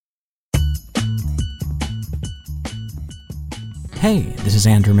Hey, this is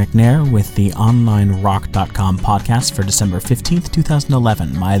Andrew McNair with the OnlineRock.com podcast for December 15th,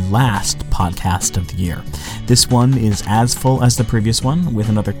 2011, my last podcast of the year. This one is as full as the previous one, with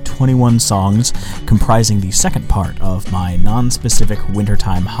another 21 songs comprising the second part of my non-specific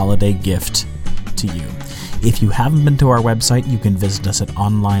wintertime holiday gift to you. If you haven't been to our website, you can visit us at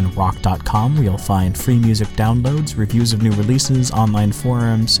OnlineRock.com, where you'll find free music downloads, reviews of new releases, online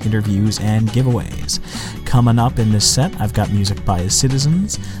forums, interviews, and giveaways. Coming up in this set, I've got music by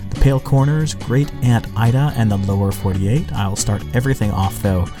Citizens, The Pale Corners, Great Aunt Ida, and the Lower 48. I'll start everything off,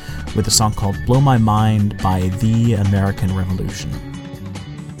 though, with a song called Blow My Mind by The American Revolution.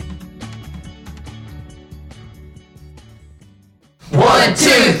 1, 2,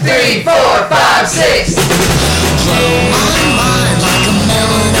 3, 4, 5, 6. Blow my mind like a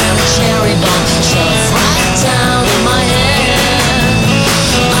melon and a cherry bomb. Shove right down in my head.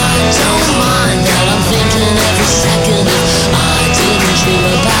 I don't mind that I'm thinking every second. If I didn't dream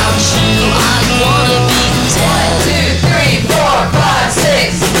about you, I'd wanna be dead. 1, 2, 3, 4, 5,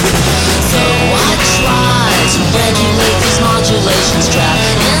 6. So I try to regulate these modulations trapped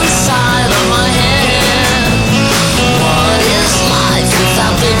inside of my head. What is life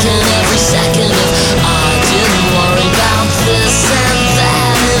without thinking every second? If I didn't worry about this and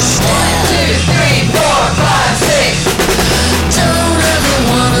that instead.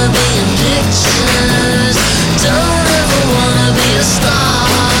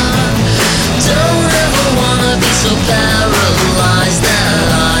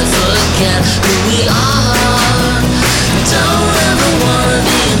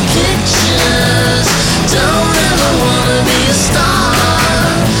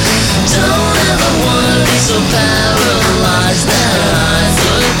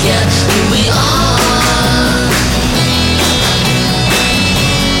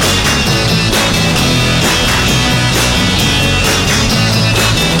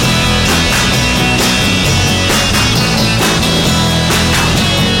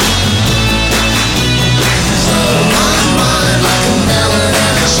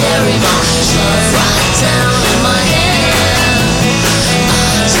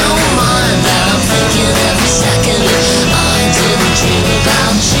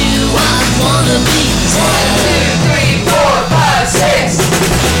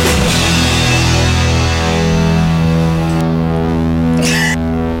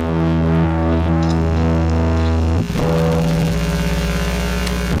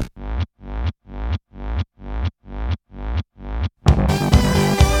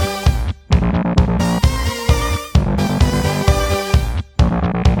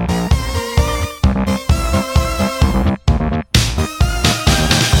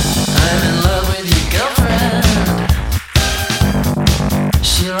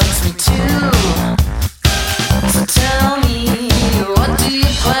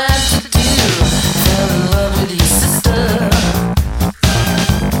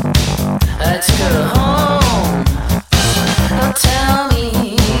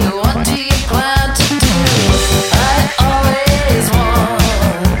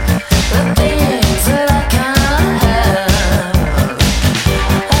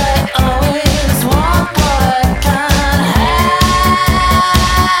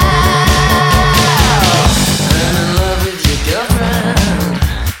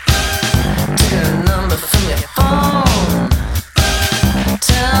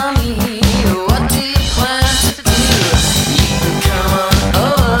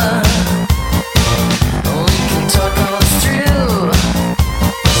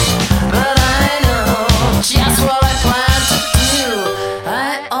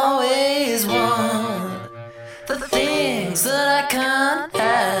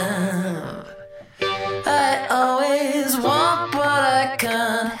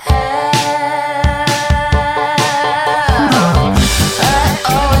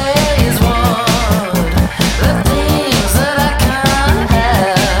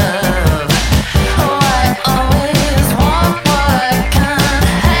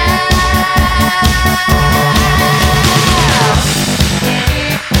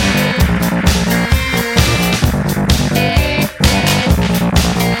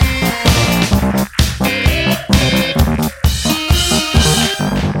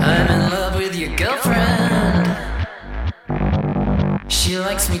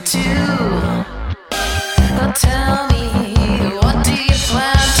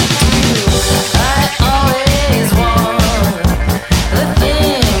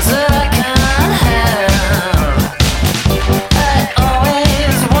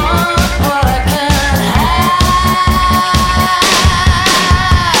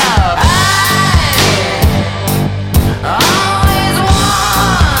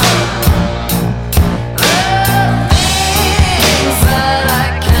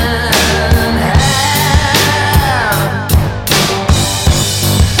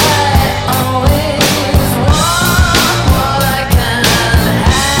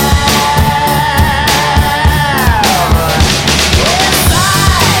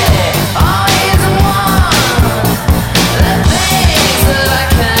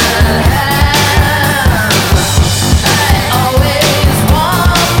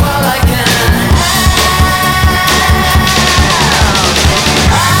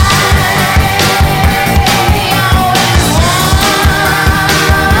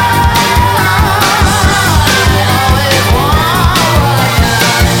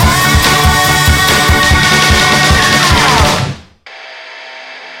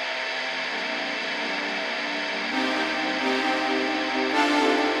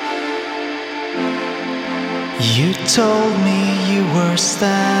 You told me you were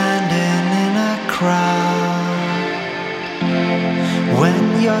standing in a crowd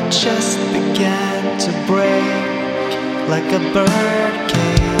when your chest began to break like a bird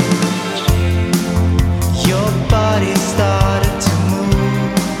cage. Your body started to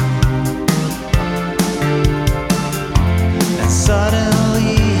move, and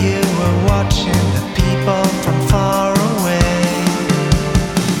suddenly you were watching the people from far away.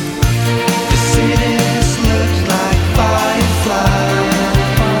 The cities looked like fireflies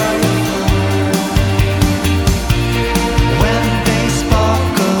when they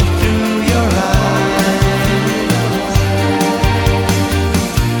sparkled through your eyes,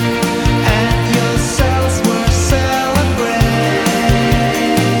 and your cells were celebrating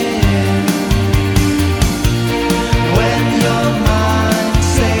when your mind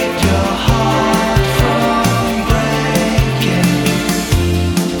saved your heart from breaking.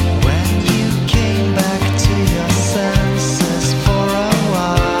 When you came back to your senses for a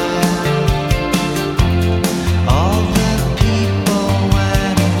while, all the people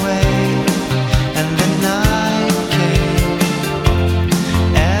went away and the night came.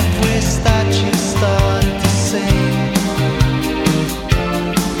 Every statue started to sing,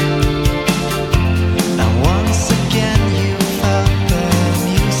 and once again you felt the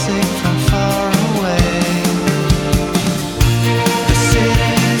music from far away. The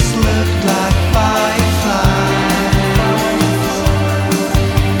cities looked like fireflies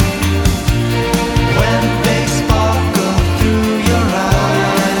when they sparkled through your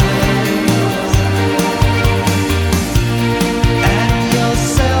eyes, and your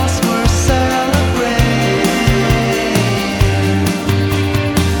cells were celebrating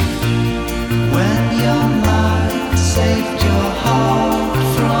when your mind saved your heart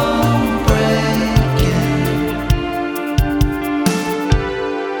from breaking.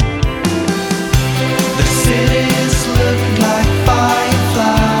 The cities looked like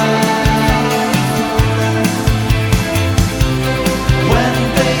fireflies when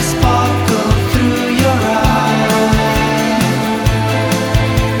they sparkled through your eyes,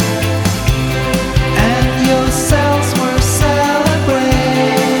 and your cells were celebrating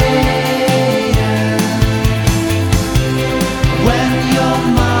when your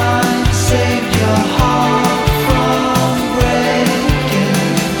mind saved your heart from breaking.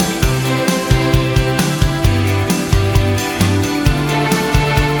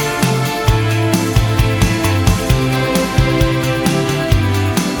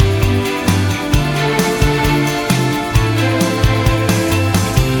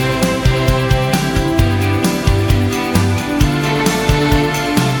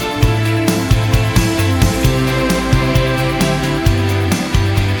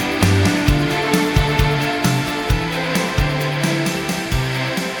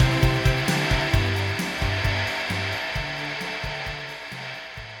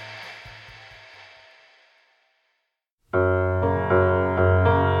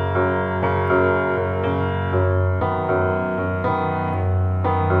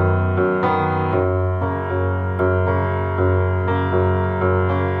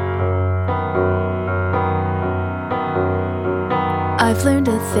 I've learned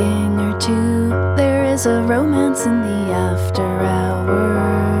a thing or two. There is a romance in the after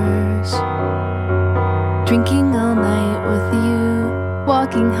hours. Drinking all night with you,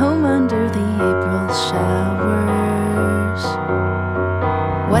 walking home under the April showers.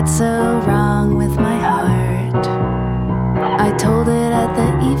 What's so wrong with my heart? I told it at the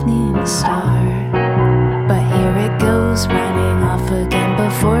evening star, but here it goes running off again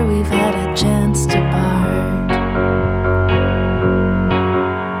before we've had a chance to part.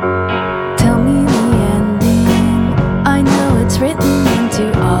 Tell me the ending. I know it's written into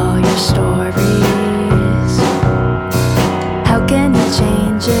all your stories. How can you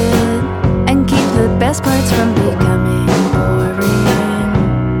change it and keep the best parts from becoming boring?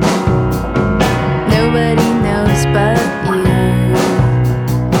 Nobody knows but you.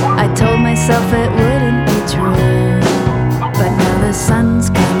 I told myself it wouldn't be true, but now the sun's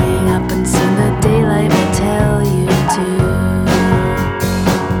coming up and soon the daylight will tell you too.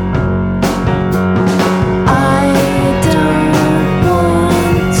 I don't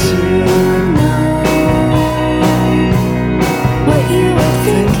want to know what you were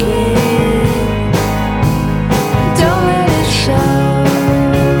thinking. Don't let it show.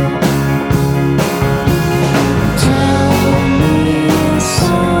 Tell me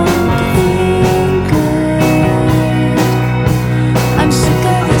something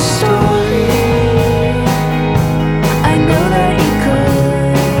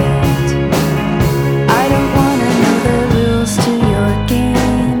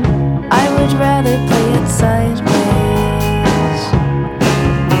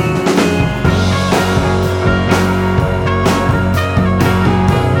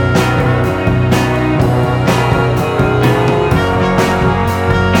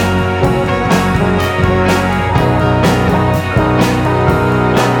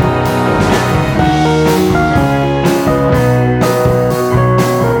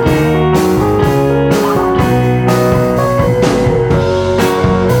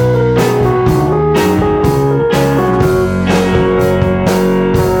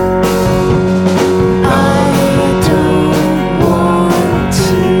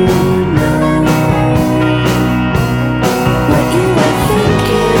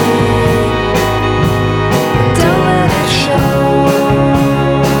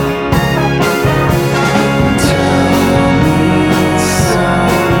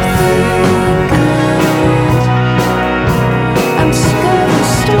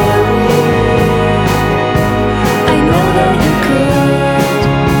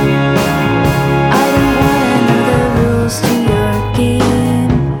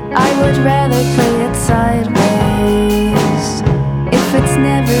it's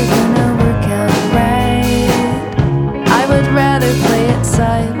never gonna work out right. I would rather play it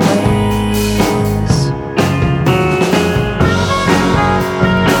sideways.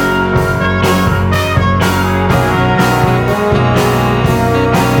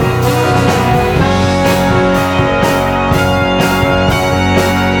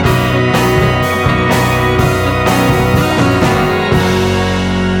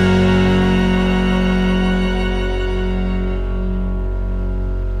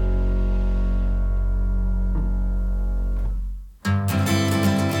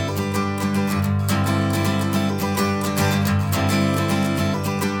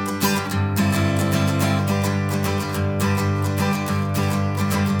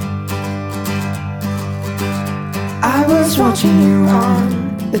 I was watching you on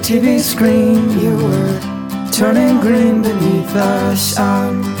the TV screen. You were turning green beneath the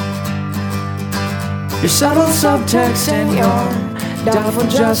sun. Your subtle subtext and your doubtful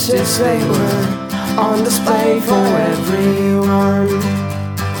justice, they were on display for everyone.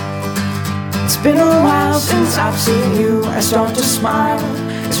 It's been a while since I've seen you. I start to smile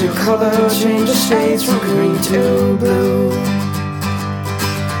as your color changes shades from green to blue.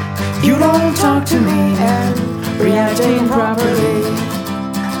 You don't talk to me and reacting properly.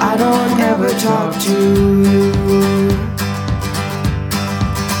 I don't ever talk to you.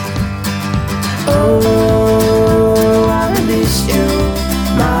 Oh, I released you,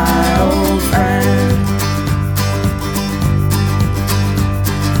 my old friend.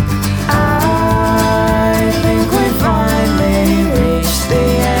 I think we finally reached the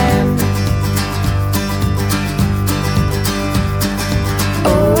end.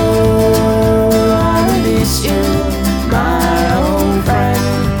 Oh, I released you, my old friend.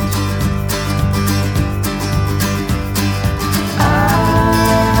 I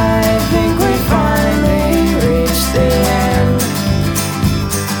think we finally reached the end.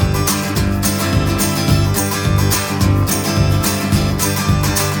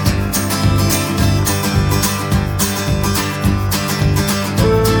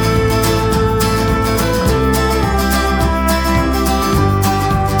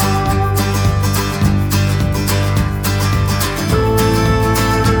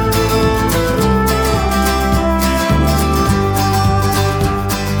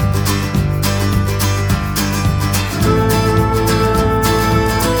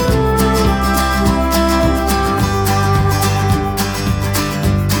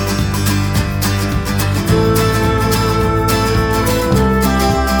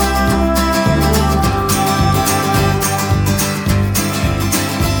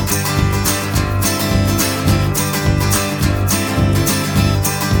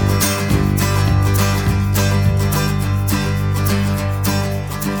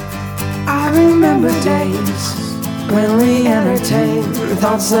 I remember days when we entertained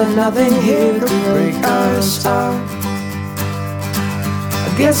thoughts that nothing here could break us up. I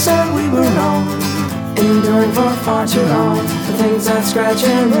guess that we were wrong, enduring for far too long the things that scratch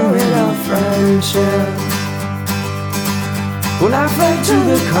and ruin our friendship. Well, I fled to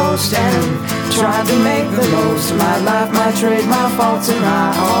the coast and tried to make the most of my life, my trade, my faults and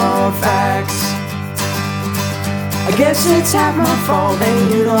my artifacts. I guess it's half my fault,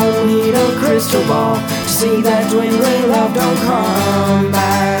 and you don't need a crystal ball to see that dwindling love don't come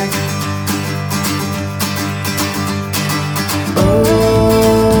back.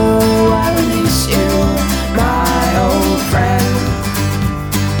 Oh, I release you, my old friend.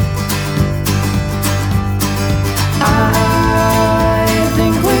 I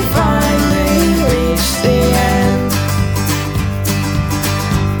think we finally reached the end.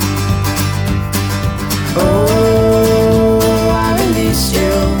 Oh, I release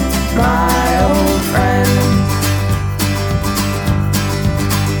you, my old friend.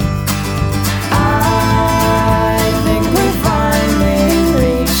 I think we finally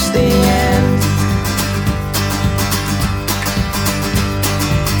reached the end.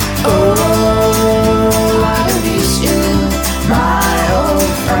 Oh, I release you, my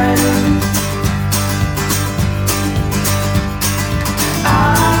old friend. I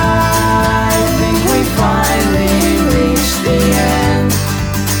think we finally reached the end.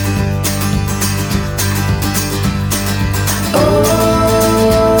 Oh,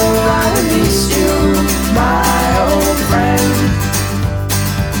 I release you, my old friend.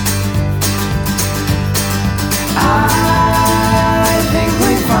 I think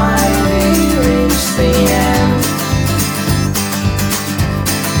we finally reached the end.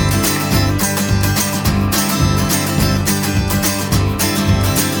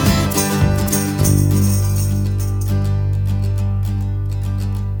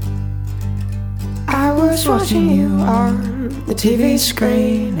 I was watching you on the TV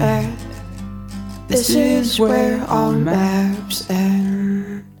screen, and this is where all maps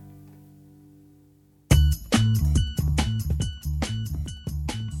end.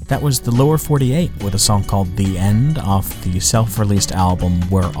 That was the Lower 48 with a song called The End off the self-released album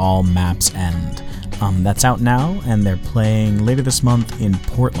Where All Maps End. That's out now, and they're playing later this month in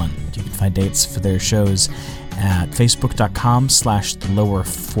Portland. You can find dates for their shows at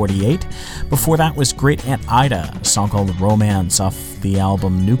facebook.com/thelower48. Before that was Great Aunt Ida, a song called Romance off the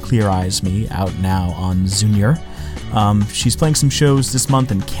album Nuclearize Me, out now on Zunior. She's playing some shows this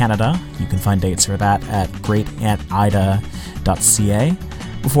month in Canada. You can find dates for that at greatantida.ca.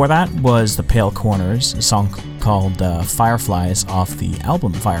 Before that was The Pale Corners, a song called Fireflies off the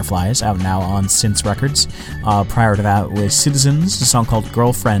album Fireflies, out now on Synths Records. Prior to that was Citizens, a song called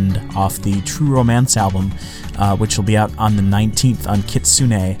Girlfriend off the True Romance album, which will be out on the 19th on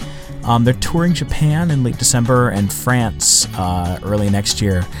Kitsuné. They're touring Japan in late December and France early next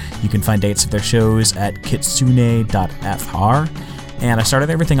year. You can find dates of their shows at kitsune.fr. And I started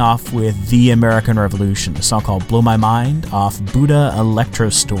everything off with The American Revolution, a song called Blow My Mind off Buddha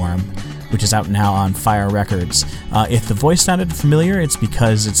Electrostorm, which is out now on Fire Records. If the voice sounded familiar, it's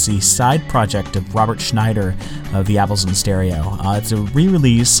because it's the side project of Robert Schneider of the Apples in Stereo. It's a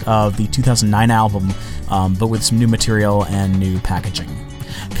re-release of the 2009 album, but with some new material and new packaging.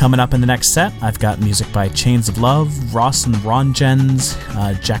 Coming up in the next set, I've got music by Chains of Love, Ross and the Wrongens,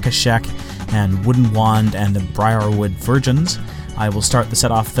 Jacaszek, and Wooden Wand and the Briarwood Virgins. I will start the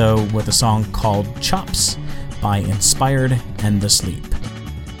set off, though, with a song called Chops by Inspired and The Sleep.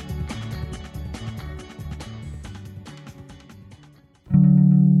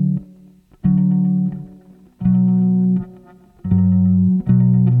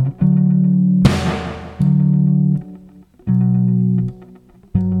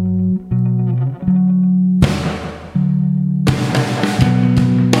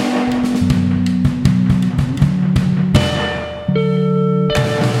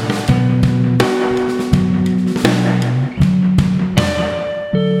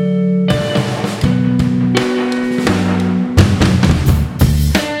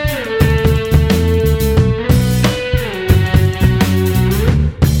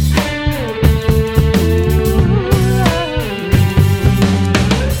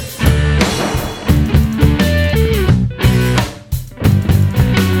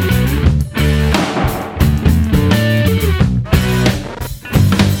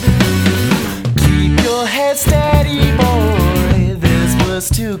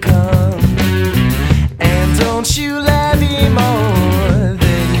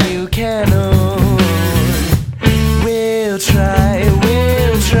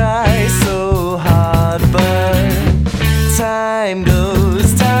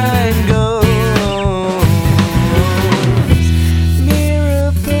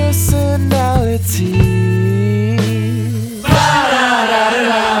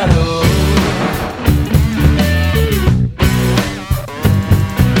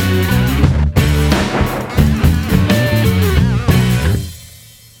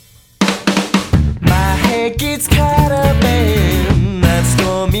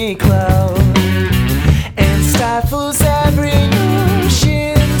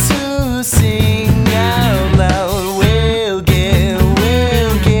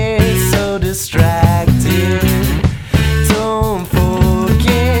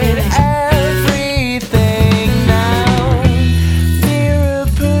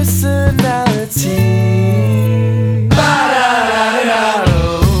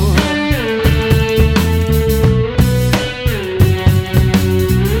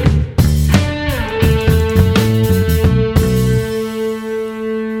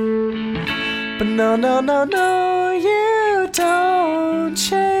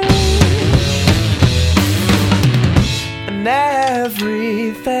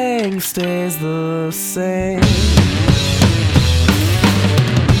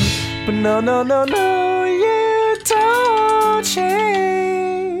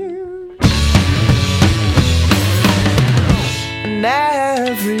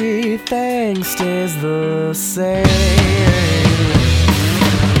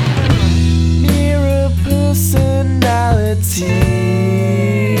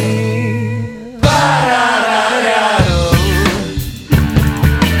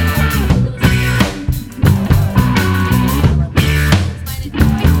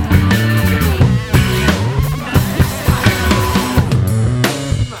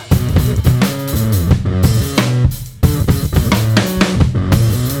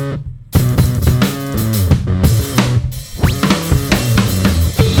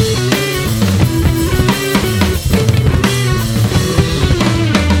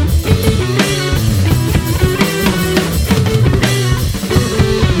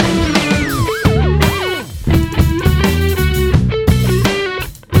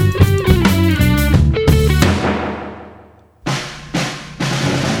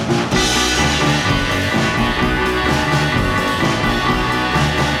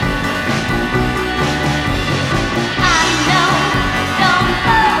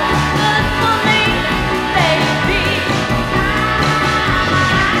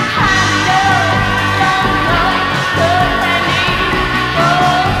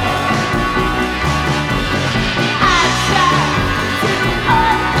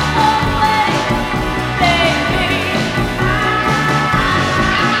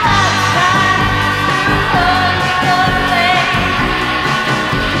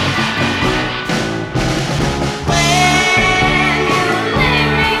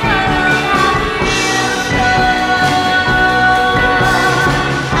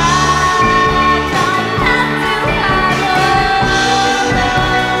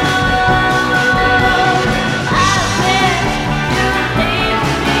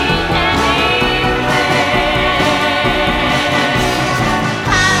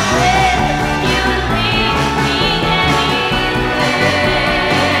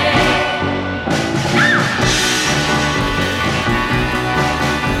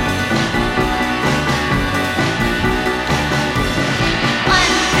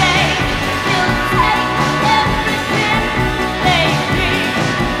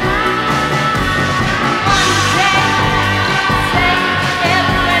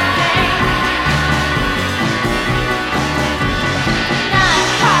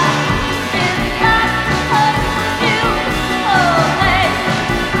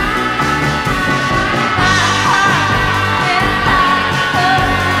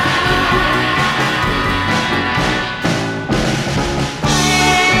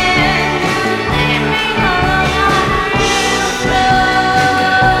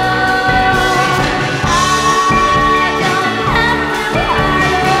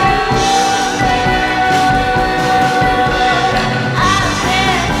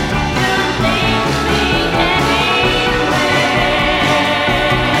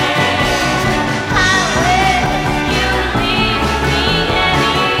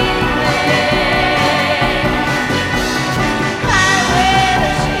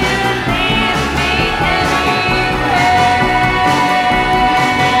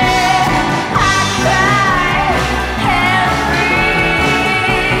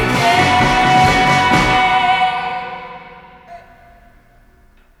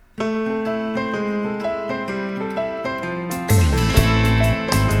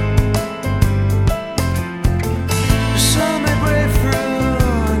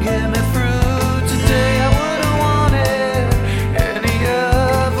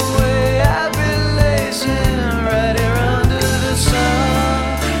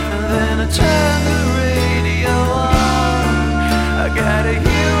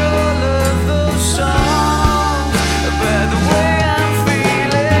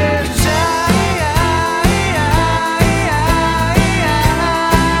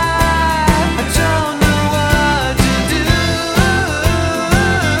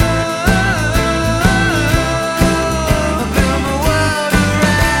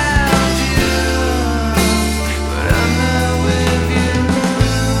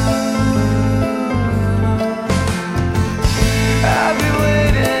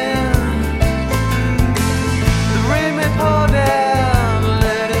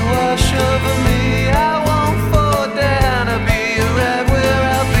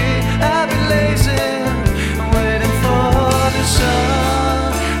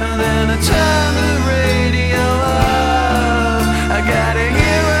 glad to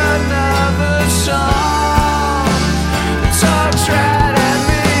hear another song that talks right at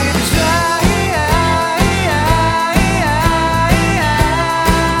me. 'Cause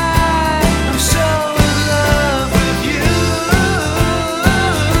I'm so in love with you.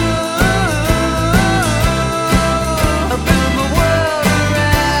 I've built the world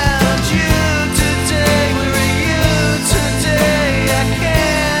around you today. We're in you today. I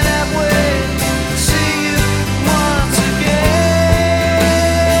cannot wait to see you once again.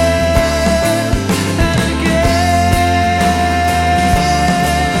 And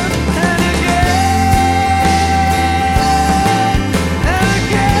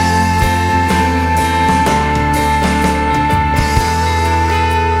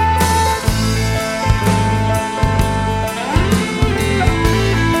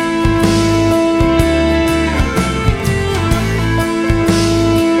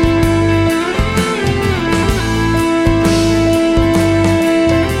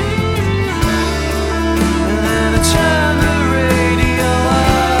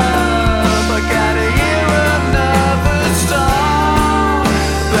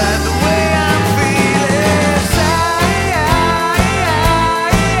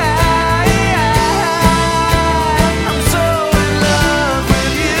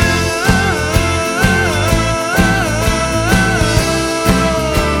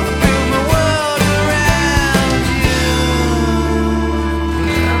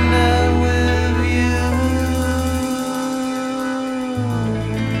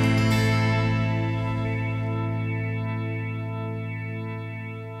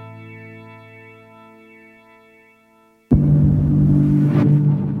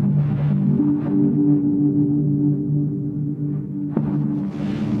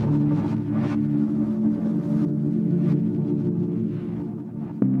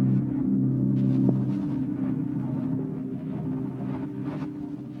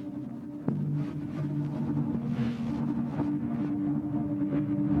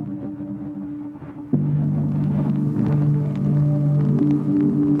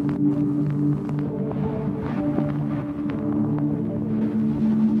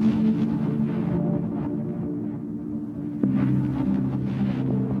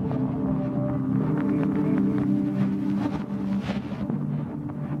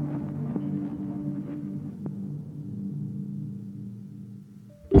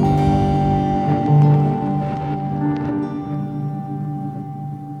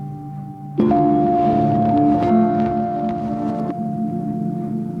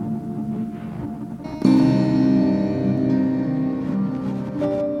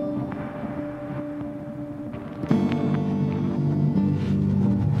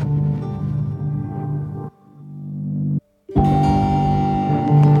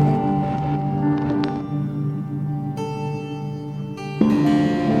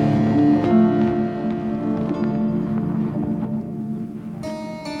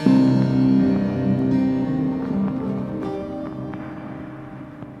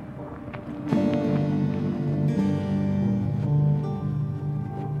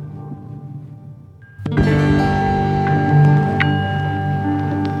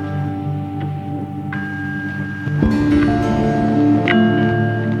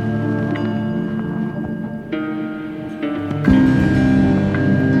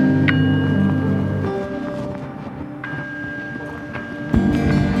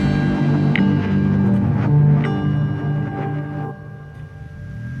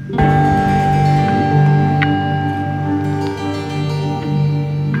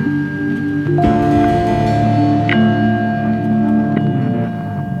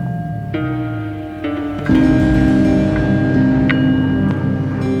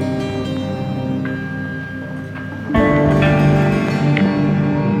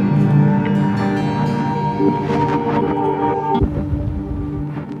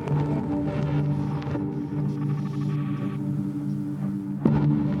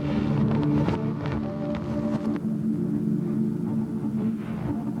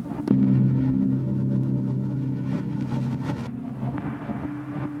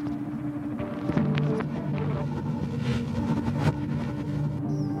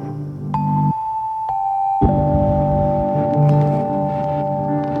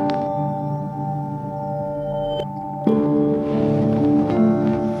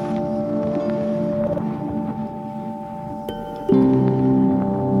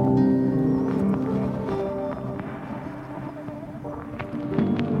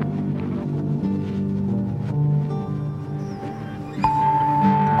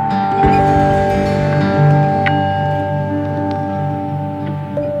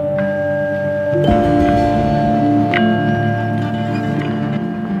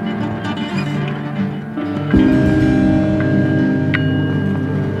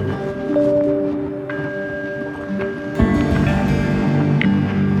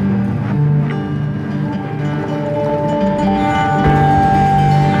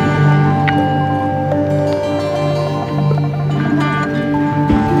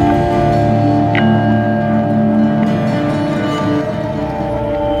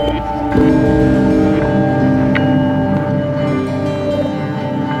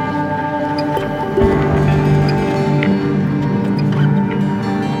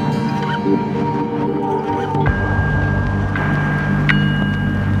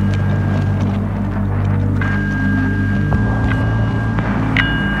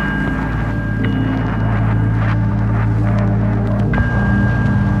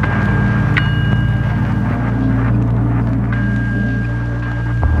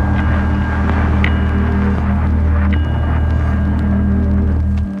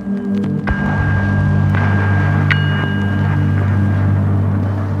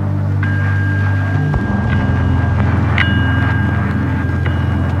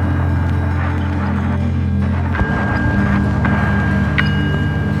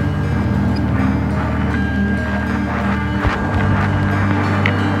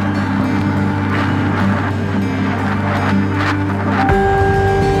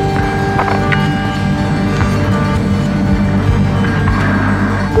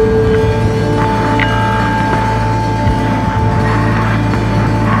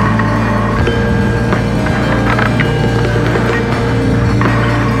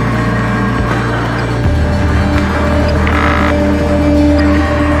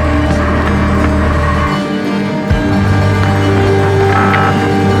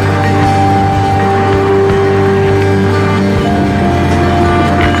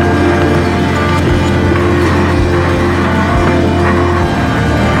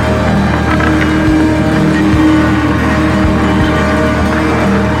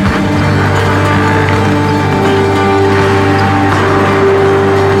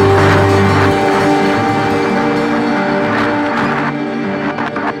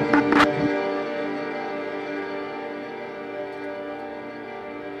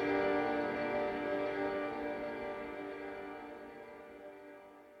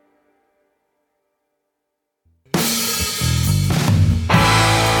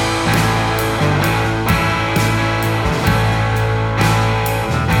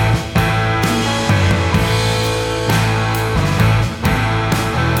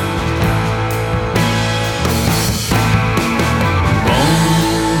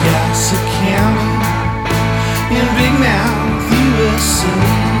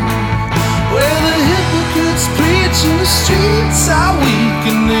streets are weak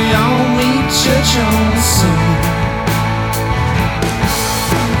and they all meet church on the sun.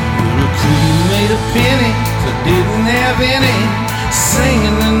 The crew made a penny, so didn't have any,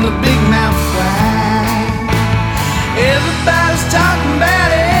 singing in the big mouth choir. Everybody's talking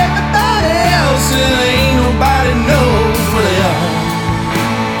about everybody else, and ain't nobody knows where they are.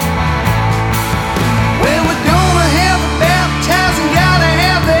 Well, we're gonna have the baptizing, gotta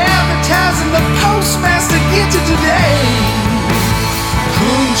have the advertising, the postmaster get you today.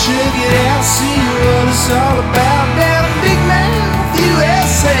 Come check it out, see what it's all about down in Big Mouth,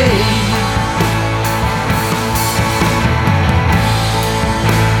 USA.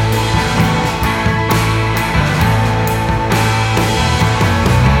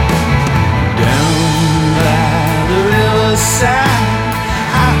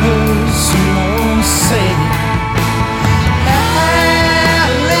 I heard someone say, hallelujah,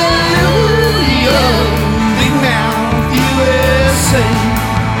 Big Mouth, USA.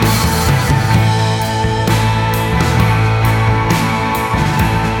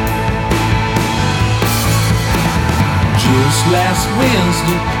 Just last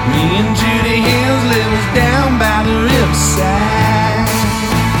Wednesday, me and Judy Hensley was down by the riverside.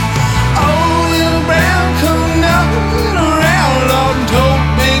 Oh, little brown come knocking around, Lord, and told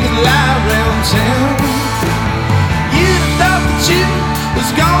big lie around town. You'd thought that you was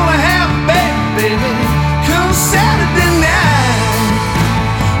gonna have a baby come Saturday night,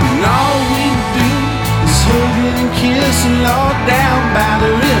 and all we do is hug and kiss and Lord down by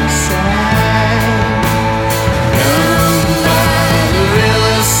the riverside. Down by the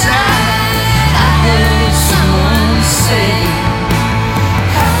riverside, I heard someone say,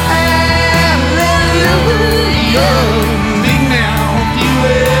 hallelujah, Big Mouth,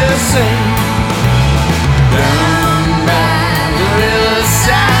 USA. Down by the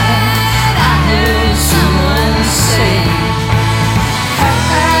riverside, I heard someone say,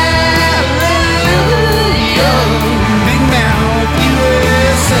 hallelujah, Big Mouth,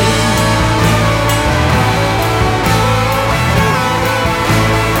 USA.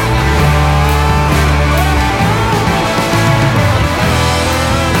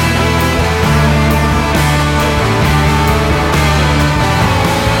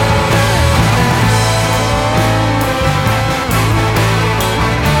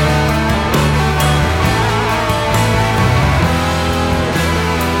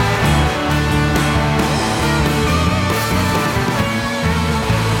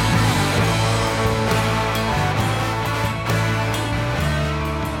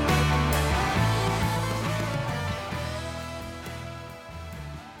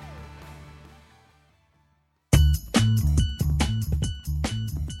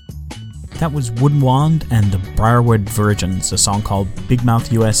 That was Woodwand and the Briarwood Virgins, a song called Big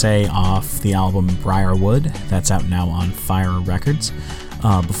Mouth USA off the album Briarwood. That's out now on Fire Records.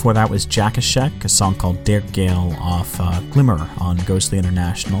 Before that was Jacaszek, a song called Dare-Gale off Glimmer on Ghostly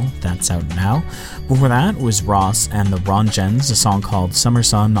International. That's out now. Before that was Ross and the Wrongens, a song called Summer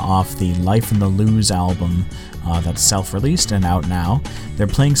Sun off the Life in the Loos album. That's self-released and out now. They're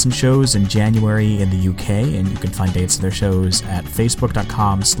playing some shows in January in the UK, and you can find dates of their shows at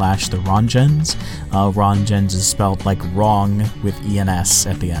facebook.com/the Wrongens. Wrongens is spelled like wrong with ENS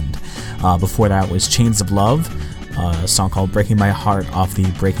at the end. Before that was Chains of Love, a song called Breaking My Heart off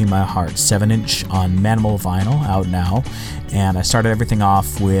the Breaking My Heart 7-inch on Manimal vinyl, out now. And I started everything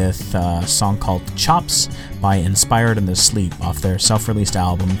off with a song called Chops by Inspired in the Sleep off their self-released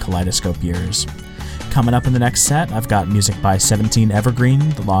album KaleidoscopeYears. Coming up in the next set, I've got music by 17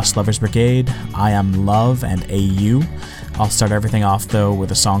 Evergreen, The Lost Lovers Brigade, I Am Love, and AU. I'll start everything off, though,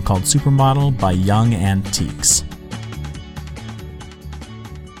 with a song called Supermodel by Young Antiques.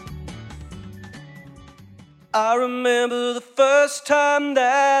 I remember the first time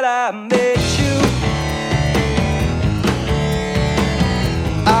that I met you.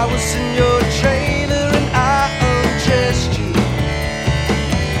 I was in your trailer and I undressed you,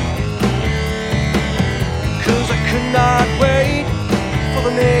 'cause I could not wait for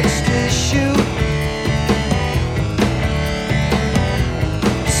the next issue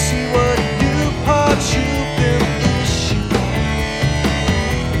to see what new parts you've been issued.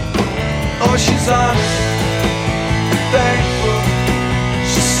 Oh, she's honest, thankful,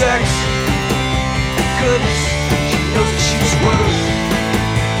 she's sexy,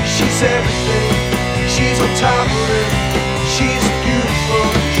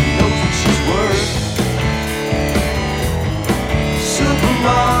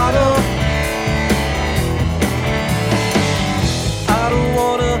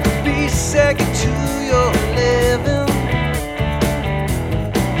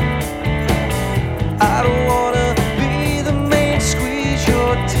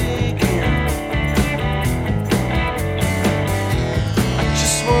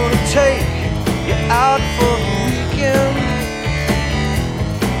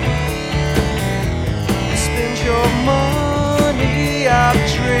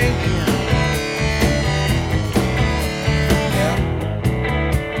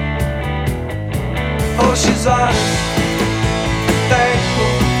 She's honest,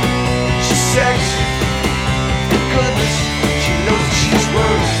 thankful, she's sexy, goodness, she knows that she's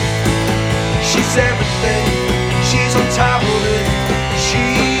worth. She's everything, she's on top of it,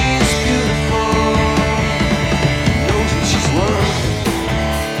 she's beautiful, knows what she's worth.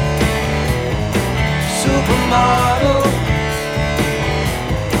 Supermodel,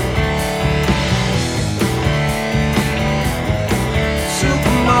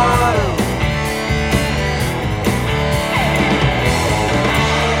 supermodel.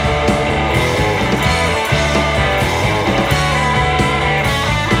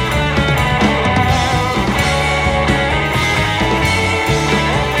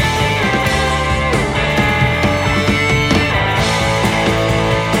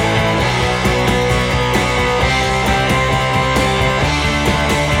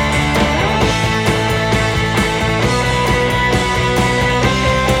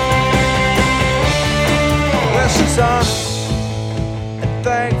 She's honest and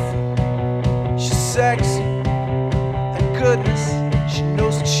thankful, she's sexy and goodness, she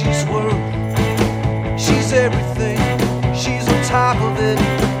knows what she's worth. She's everything, she's on top of it,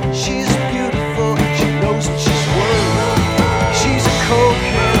 she's beautiful, she knows what she's worth. She's a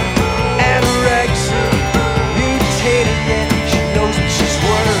cokehead, anorexic, mutated yet she knows what she's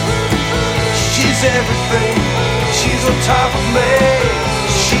worth. She's everything, she's on top of me,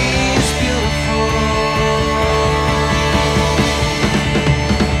 she's beautiful.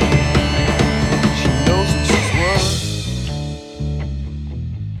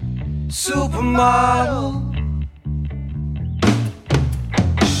 Supermodel,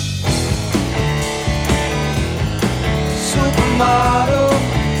 supermodel,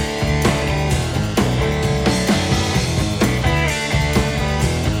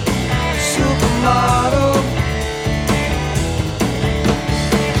 supermodel,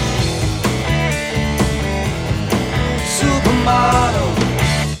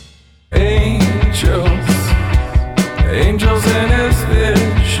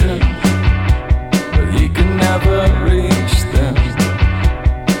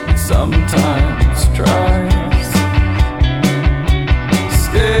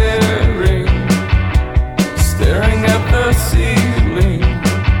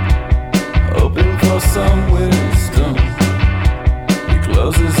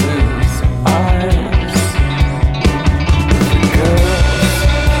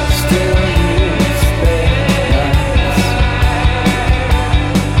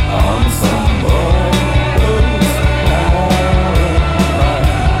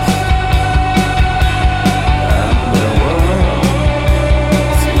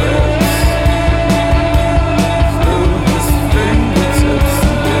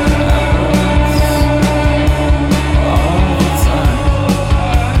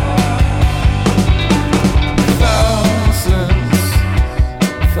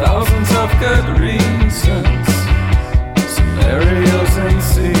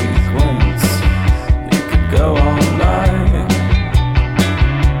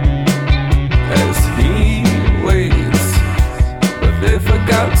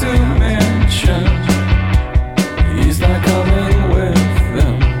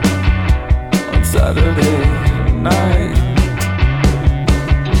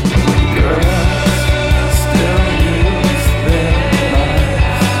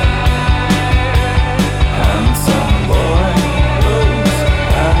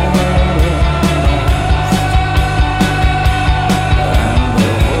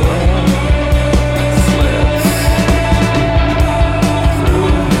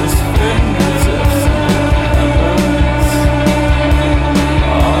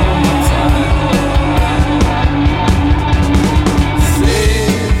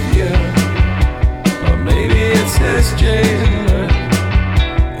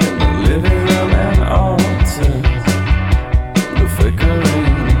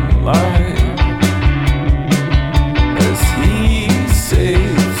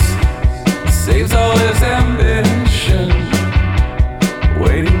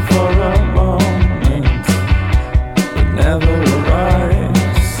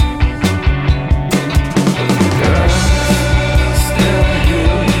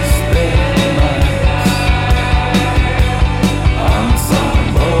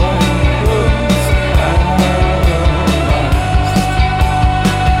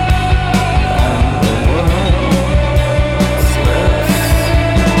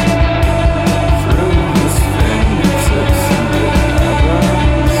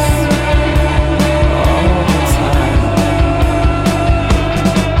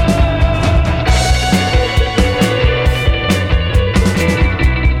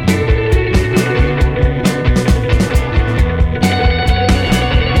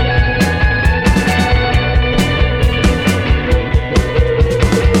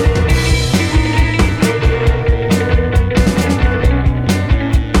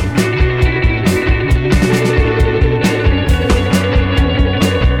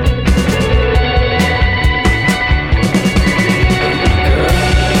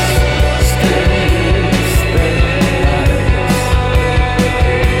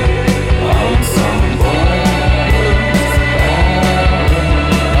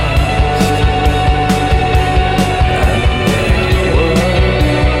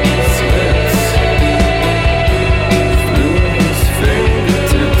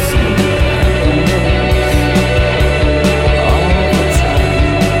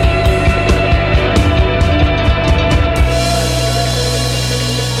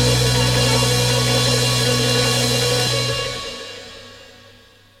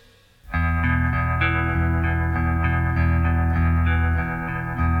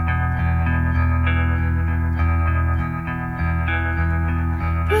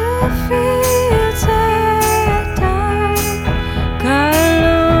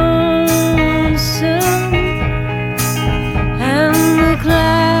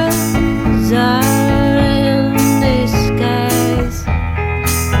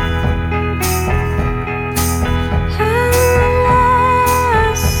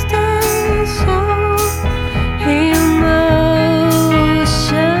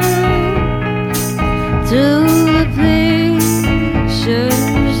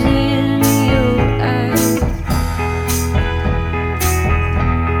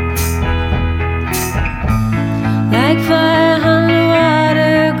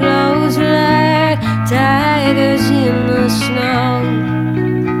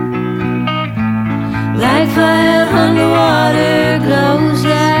 found the water glows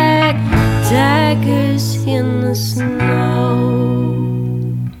like daggers in the snow.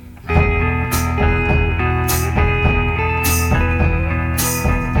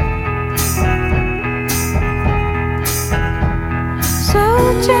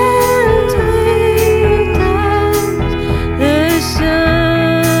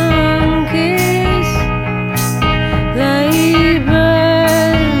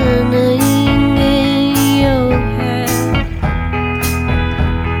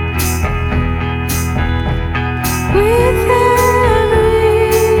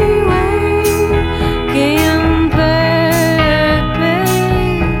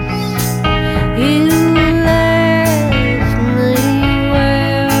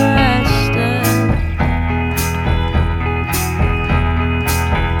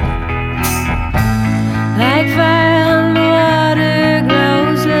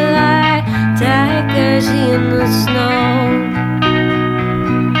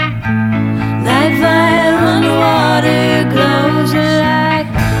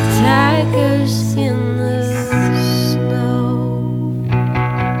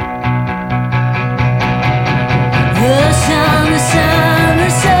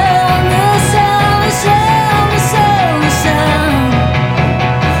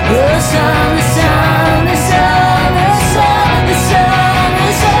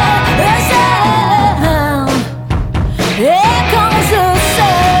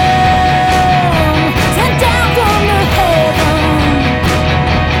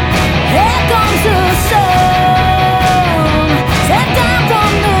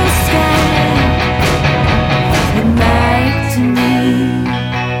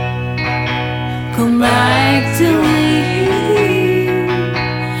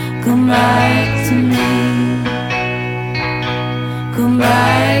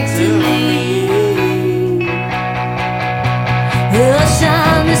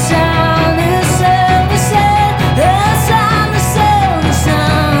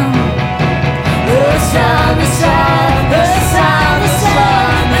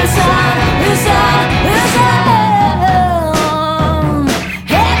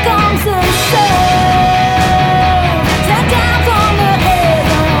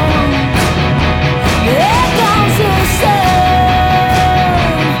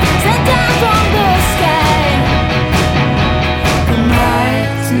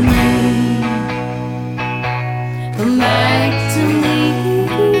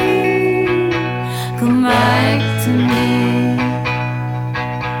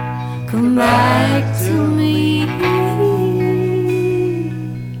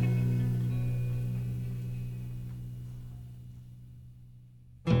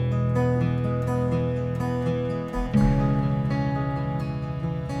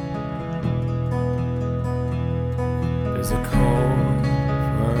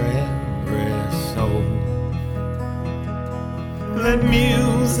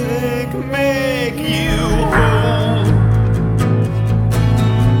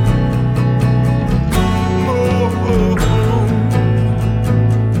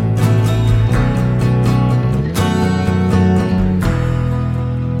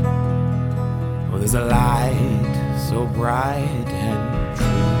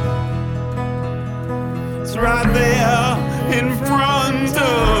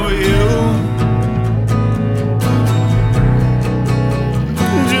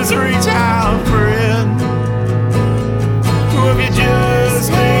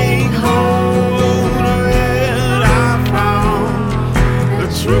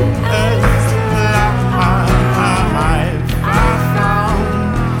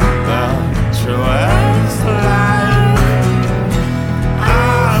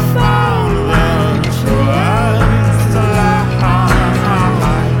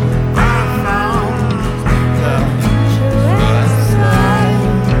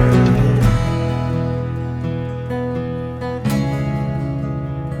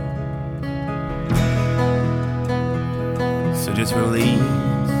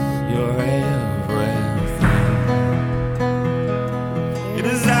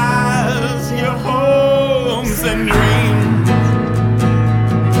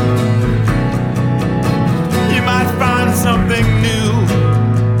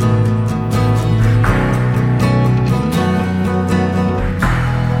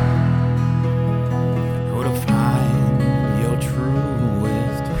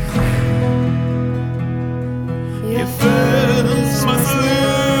 You first must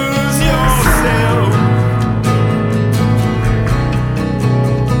lose yourself.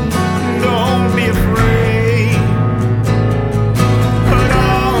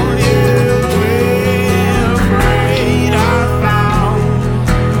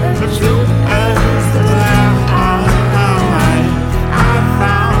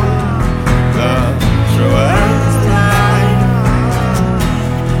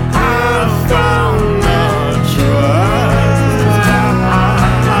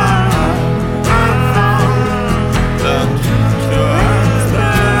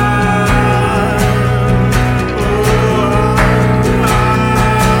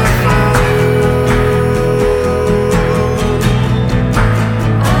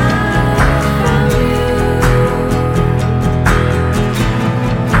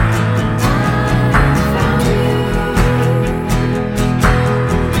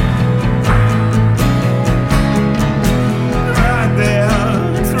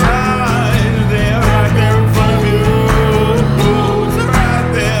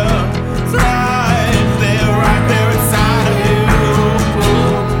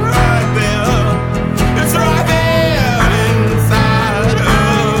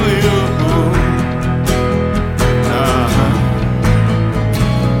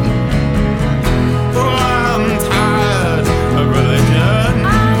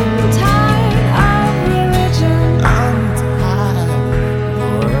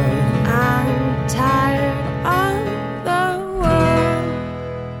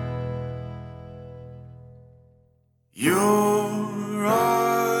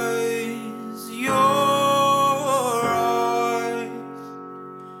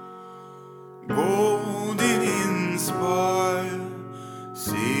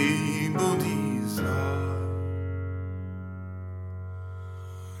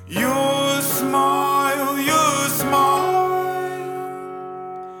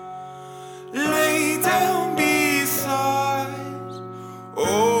 down beside,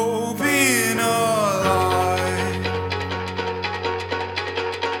 open alive.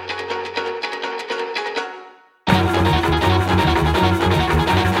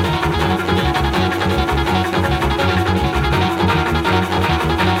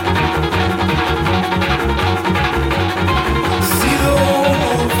 See the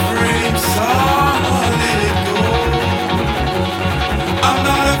old frame solid gold. I'm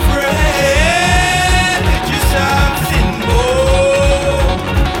not afraid, just something more.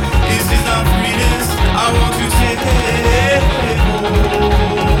 This is not freedom, I want to take hold.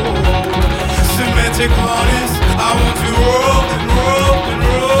 Symmetric harness, I want to roll and roll and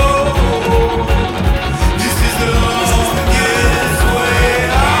roll. This is the longest way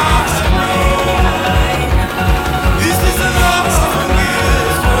I know. This is the longest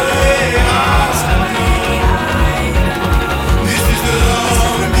way I know. This is the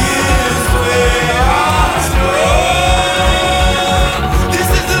longest way I know. This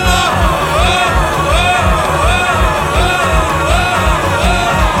is the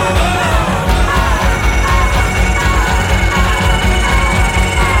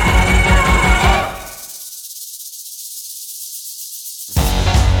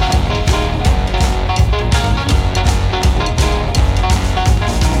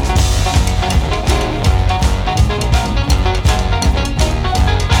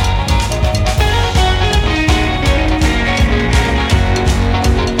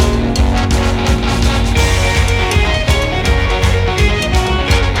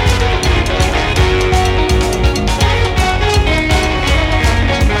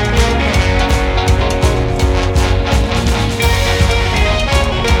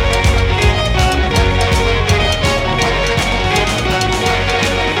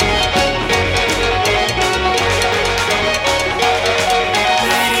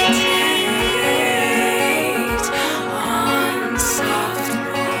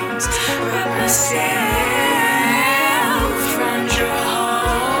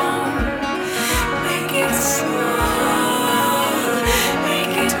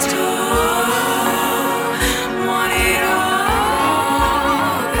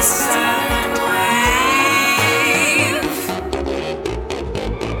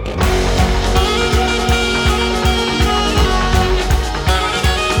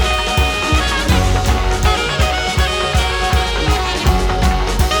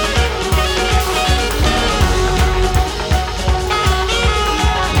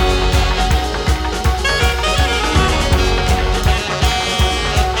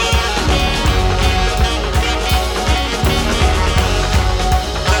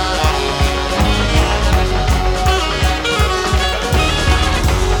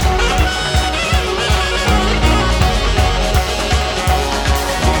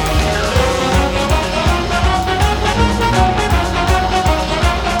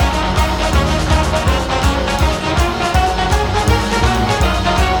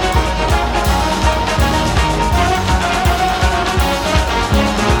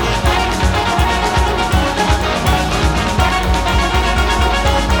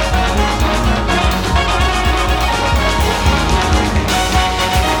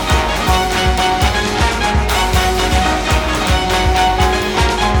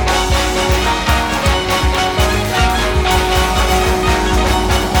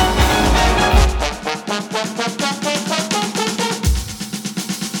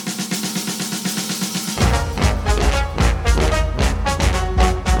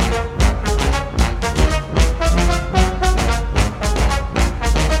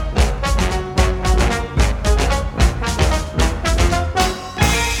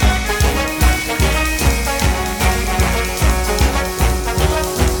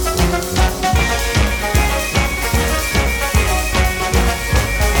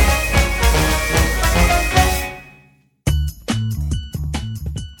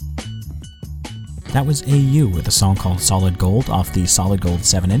That was AU with a song called Solid Gold off the Solid Gold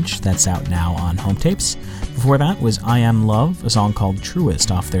 7-inch that's out now on Hometapes. Before that was I Am Love, a song called Truest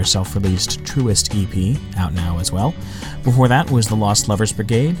off their self-released Truest EP, out now as well. Before that was The Lost Lovers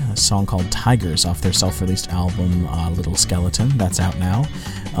Brigade, a song called Tigers off their self-released album Little Skeleton, that's out now.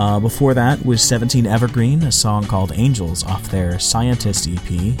 Before that was 17 Evergreen, a song called Angels off their Psyentist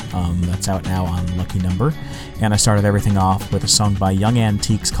EP, that's out now on Lucky Number. And I started everything off with a song by Young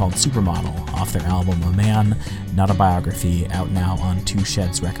Antiques called Supermodel off their album A Man, Not a Biography, out now on Two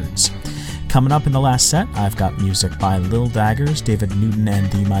Sheds Records. Coming up in the last set, I've got music by Lil Daggers, David Newton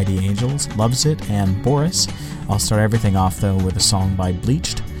and the Mighty Angels, Loves It, and Boris. I'll start everything off, though, with a song by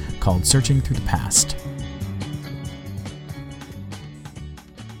Bleached called Searching Through the Past.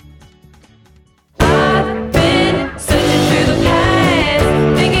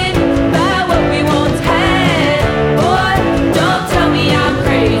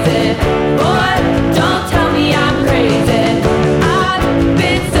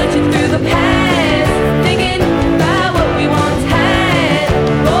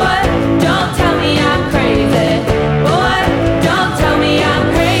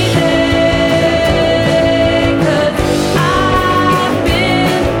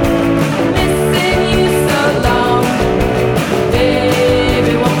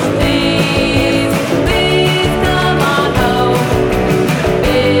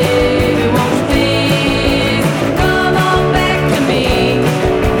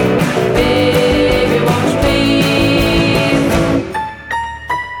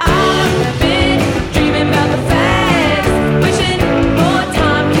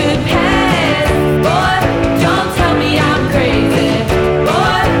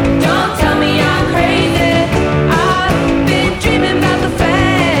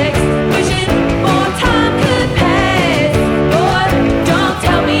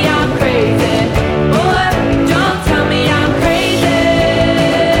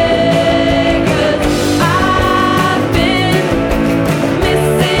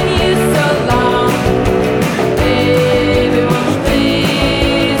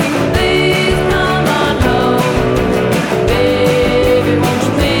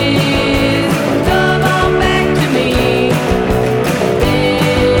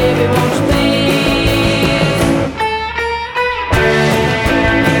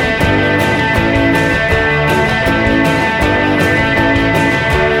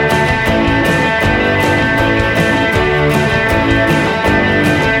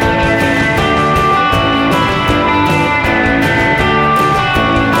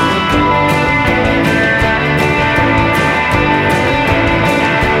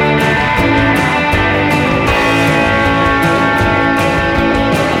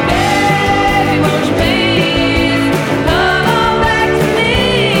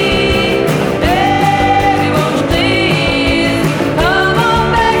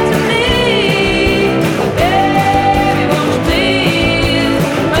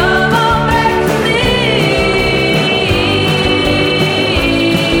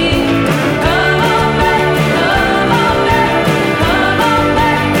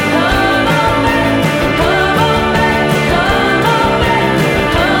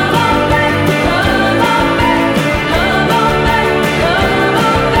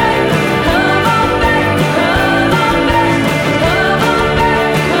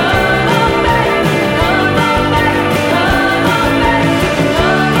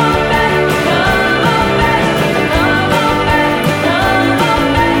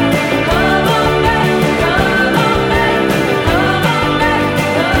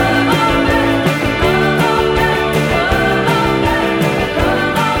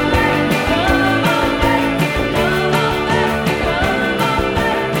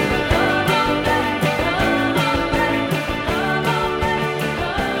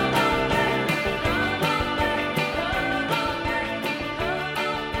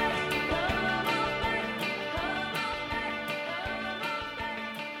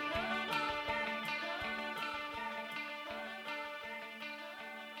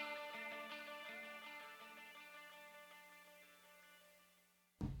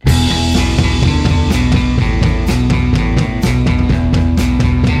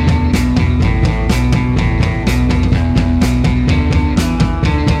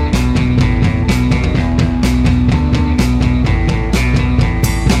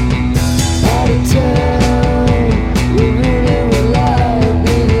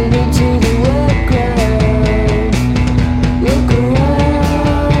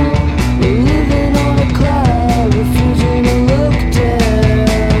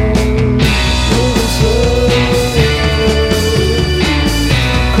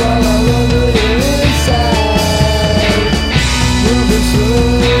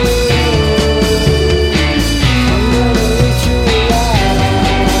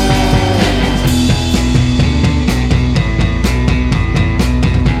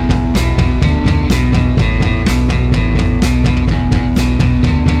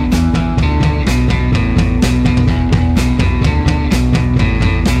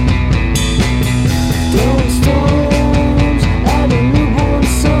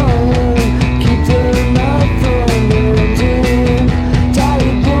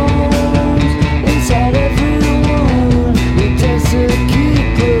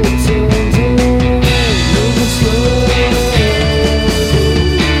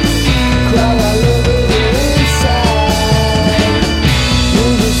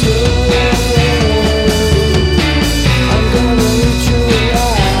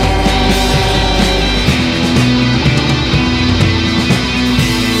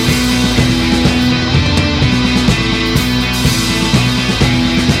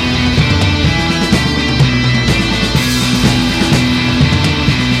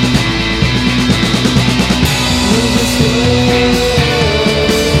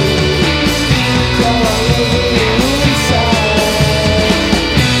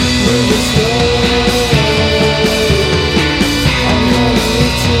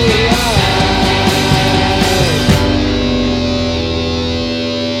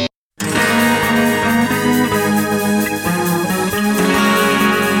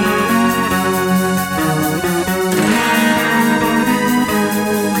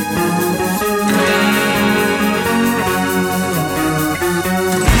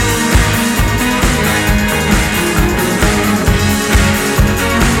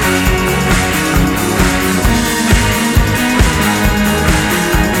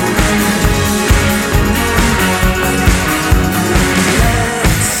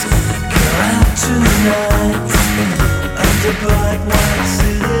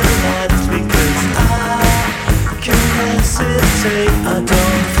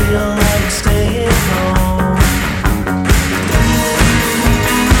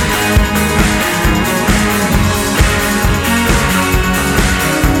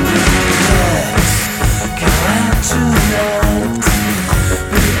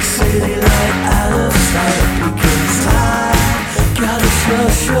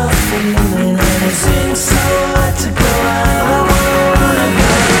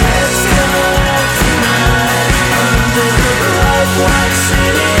 White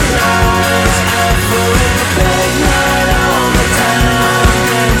city lights.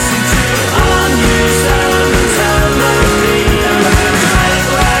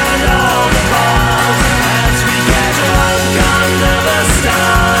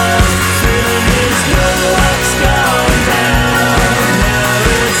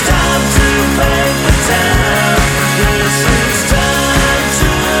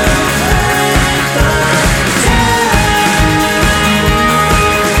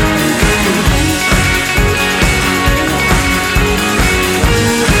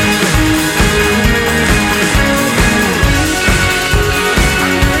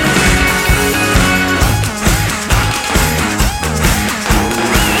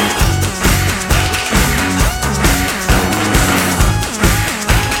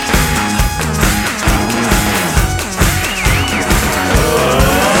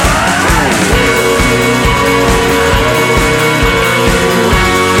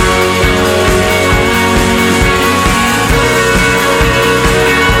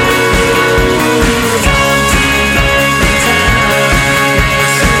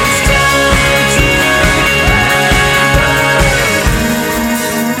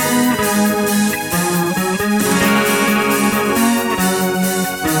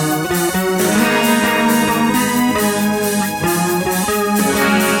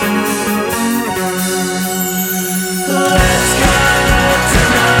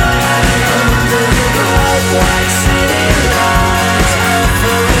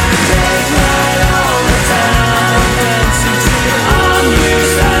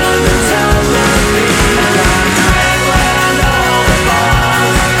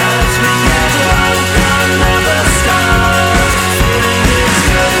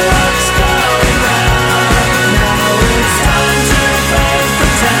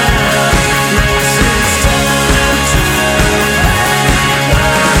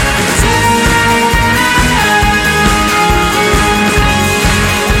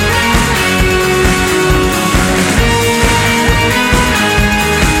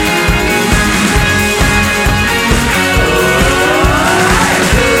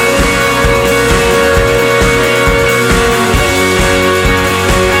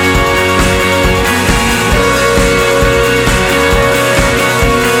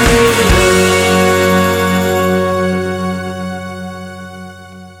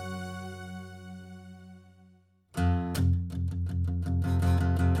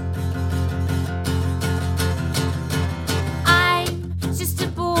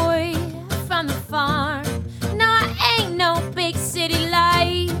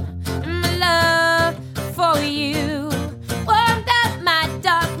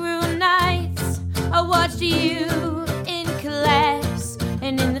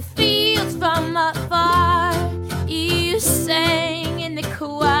 the fields from afar. You sang in the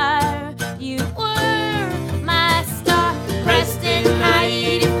choir. You were my star. Preston High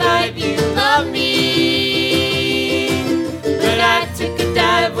 85, you love me. But I took a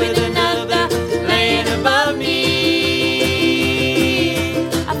dive with another laying above me.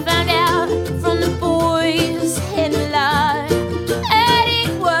 I found out from the boys in the line that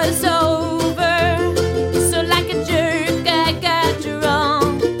it was over. So like a jerk, I got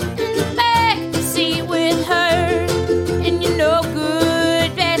drunk in the back seat with her. And you're no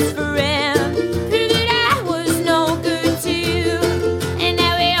good best friend proved that I was no good too. And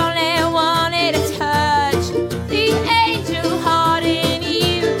now we only wanted to touch the angel heart in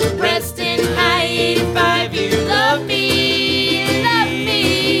you. Preston High 85, you love me,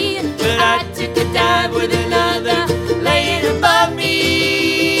 but I took a dive with another laying above me.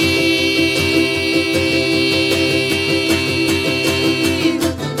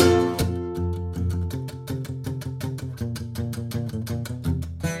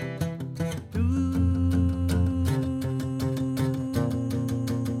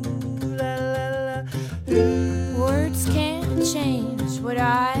 Words can't change what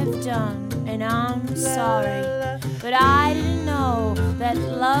I've done, and I'm sorry, but I didn't know that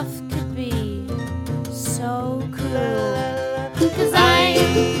love could be so cruel. 'Cause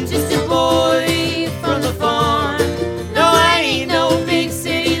I'm just a boy from the farm. No, I ain't no big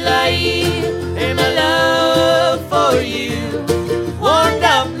city light, and my love for you warmed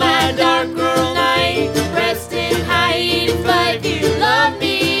up my dark girl night. Preston High 85, you love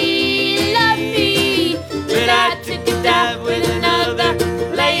me, but I took a dive with another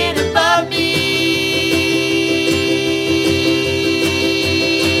laying above me.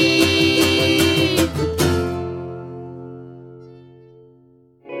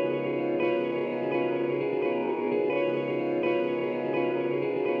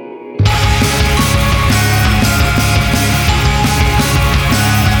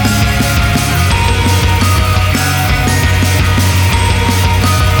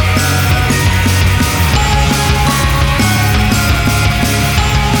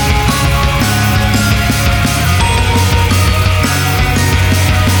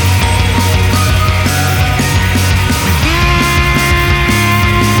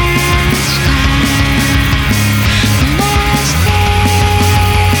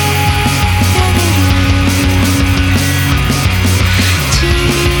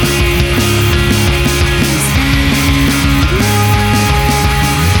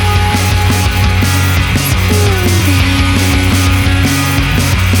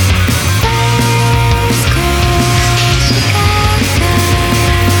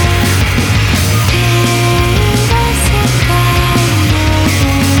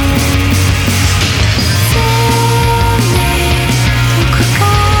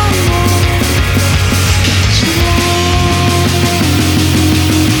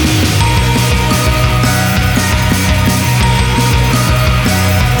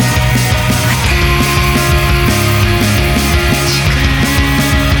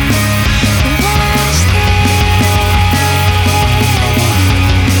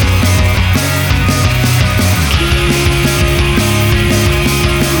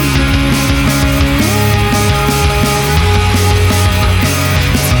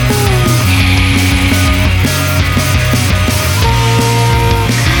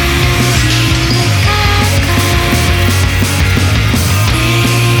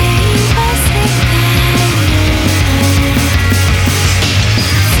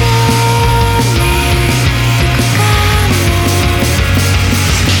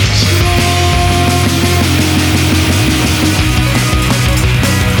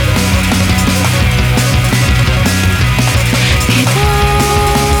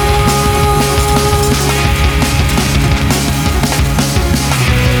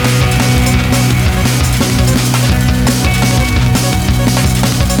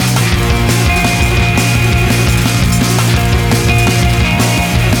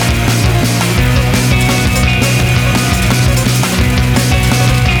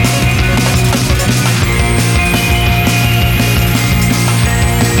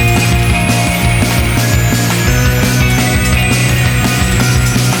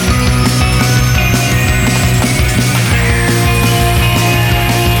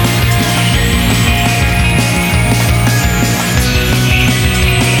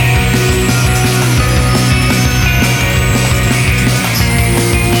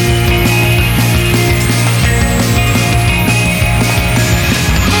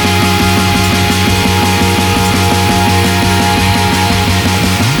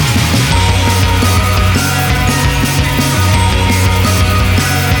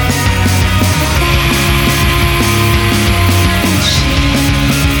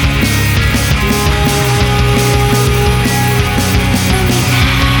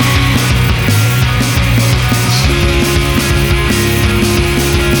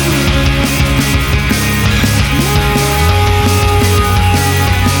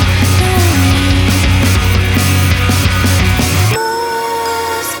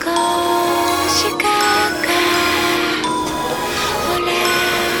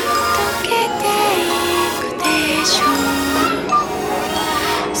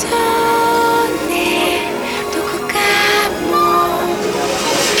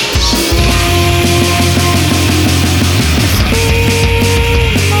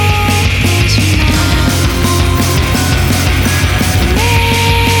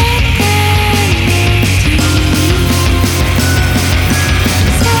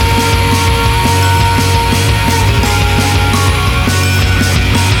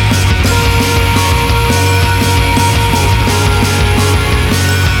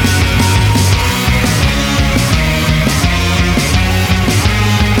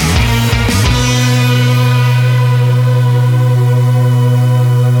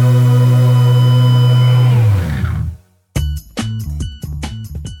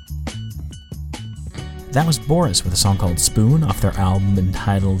 That was Boris with a song called Spoon off their album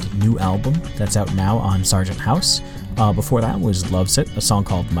entitled New Album, that's out now on Sargent House. Before that was Loves It, a song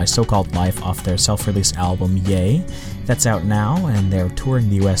called My So-Called Life off their self-release album Yay. That's out now, and they're touring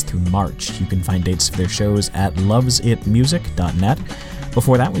the US through March. You can find dates for their shows at lovesitmusic.net.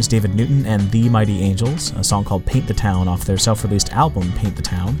 Before that was David Newton and The Mighty Angels, a song called Paint the Town off their self-released album Paint the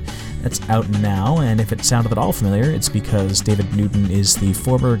Town. That's out now, and if it sounded at all familiar, it's because David Newton is the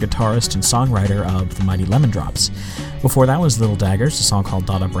former guitarist and songwriter of the Mighty Lemon Drops. Before that was Lil Daggers, a song called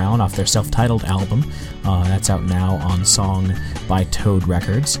Dada Brown off their self-titled album. That's out now on Song by Toad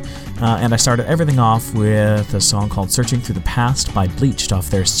Records. And I started everything off with a song called Searching Through the Past by Bleached off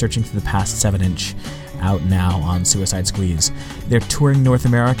their Searching Through the Past 7-inch, out now on Suicide Squeeze. They're touring North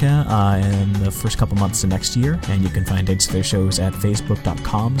America in the first couple months of next year, and you can find dates for their shows at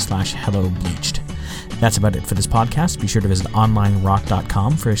facebook.com/hellobleached. That's about it for this podcast. Be sure to visit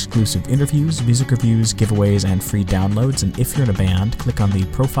OnlineRock.com for exclusive interviews, music reviews, giveaways, and free downloads. And if you're in a band, click on the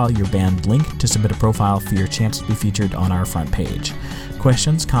Profile Your Band link to submit a profile for your chance to be featured on our front page.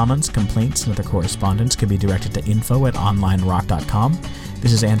 Questions, comments, complaints, and other correspondence can be directed to info@OnlineRock.com.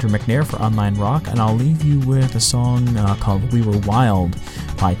 This is Andrew McNair for Online Rock, and I'll leave you with a song called We Were Wild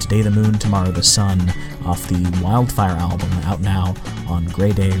by Today the Moon, Tomorrow the Sun off the Wildfire album, out now on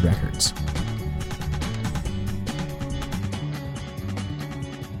Greyday Records.